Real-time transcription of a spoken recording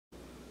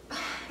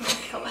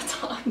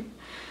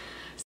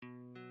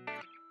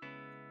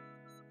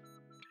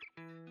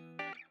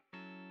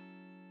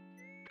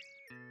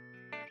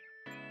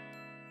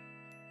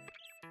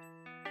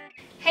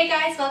Hey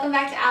guys, welcome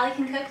back to Allie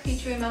Can Cook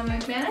featuring Mama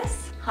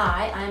McManus.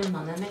 Hi, I'm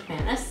Mama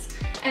McManus.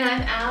 And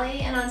I'm Allie,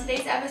 and on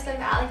today's episode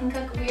of Allie Can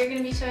Cook, we are going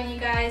to be showing you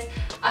guys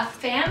a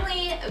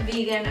family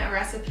vegan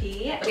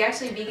recipe. We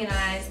actually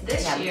veganized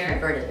this year. We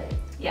converted it.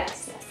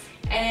 Yes.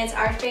 And it's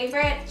our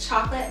favorite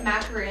chocolate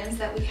macaroons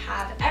that we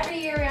have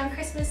every year around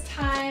Christmas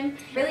time.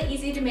 Really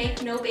easy to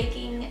make, no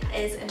baking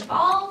is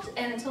involved,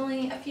 and it's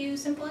only a few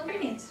simple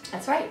ingredients.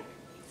 That's right.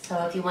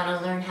 So if you want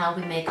to learn how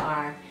we make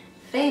our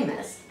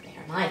famous,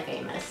 they're my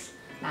famous,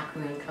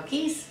 macaroon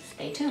cookies,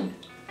 stay tuned.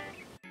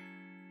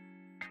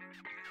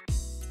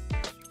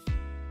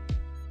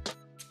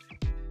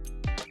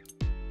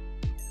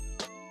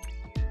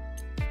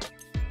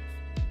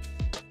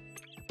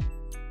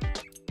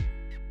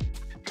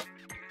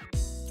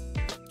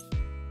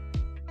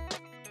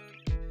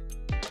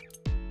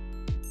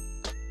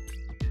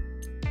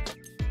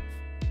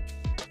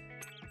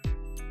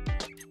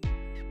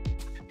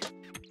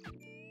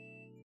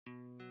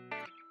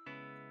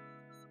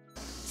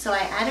 So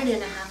I added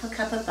in a half a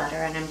cup of butter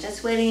and I'm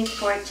just waiting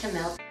for it to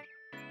melt.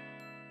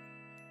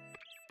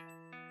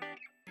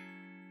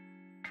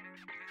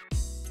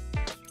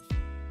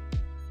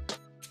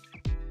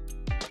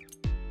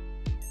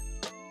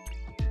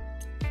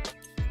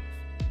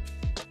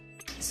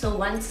 So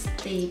once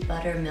the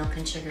butter, milk,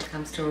 and sugar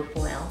comes to a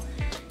boil,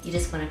 you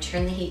just want to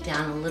turn the heat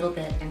down a little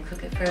bit and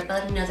cook it for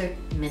about another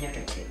minute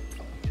or two.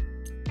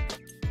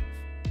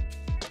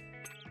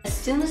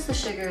 As soon as the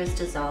sugar is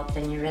dissolved,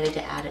 then you're ready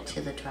to add it to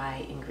the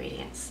dry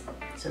ingredients.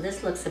 So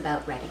this looks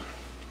about ready.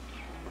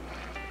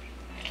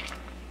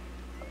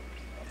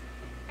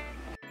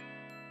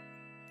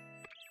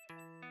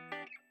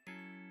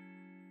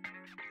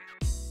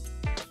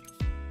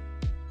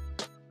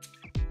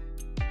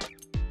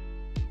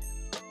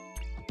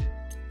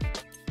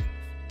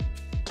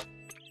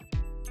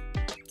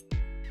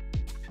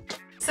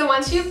 So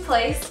once you've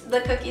placed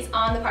the cookies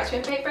on the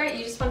parchment paper,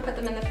 you just want to put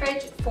them in the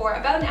fridge for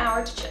about an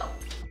hour to chill.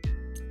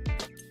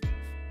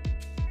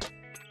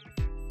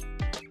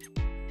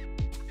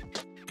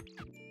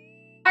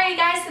 Alright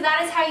guys, so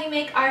that is how you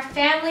make our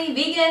family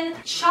vegan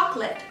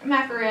chocolate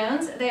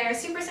macaroons. They're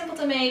super simple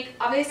to make,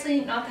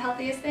 obviously not the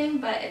healthiest thing,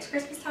 but it's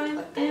Christmas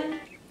time and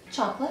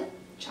chocolate.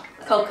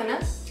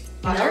 Coconut,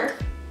 butter.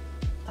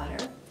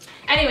 Butter.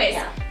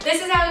 Anyways,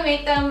 This is how we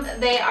make them.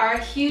 They are a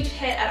huge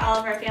hit at all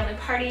of our family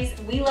parties.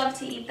 We love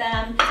to eat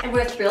them. And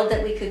we're thrilled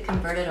that we could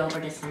convert it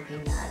over to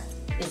something that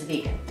is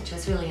vegan, which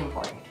was really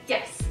important.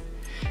 Yes.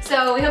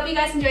 So we hope you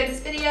guys enjoyed this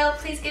video.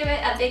 Please give it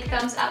a big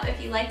thumbs up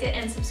if you liked it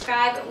and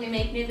subscribe. We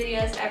make new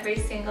videos every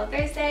single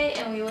Thursday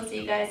and we will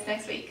see you guys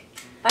next week.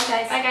 Bye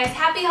guys. Bye guys.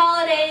 Happy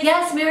holidays.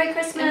 Yes, Merry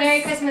Christmas. And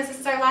Merry Christmas. This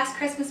is our last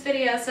Christmas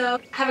video, so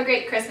have a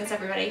great Christmas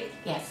everybody.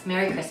 Yes,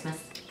 Merry Christmas.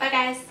 Bye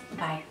guys.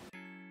 Bye.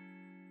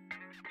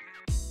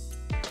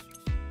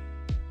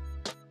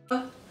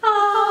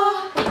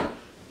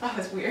 That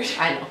was weird.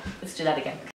 I know. Let's do that again.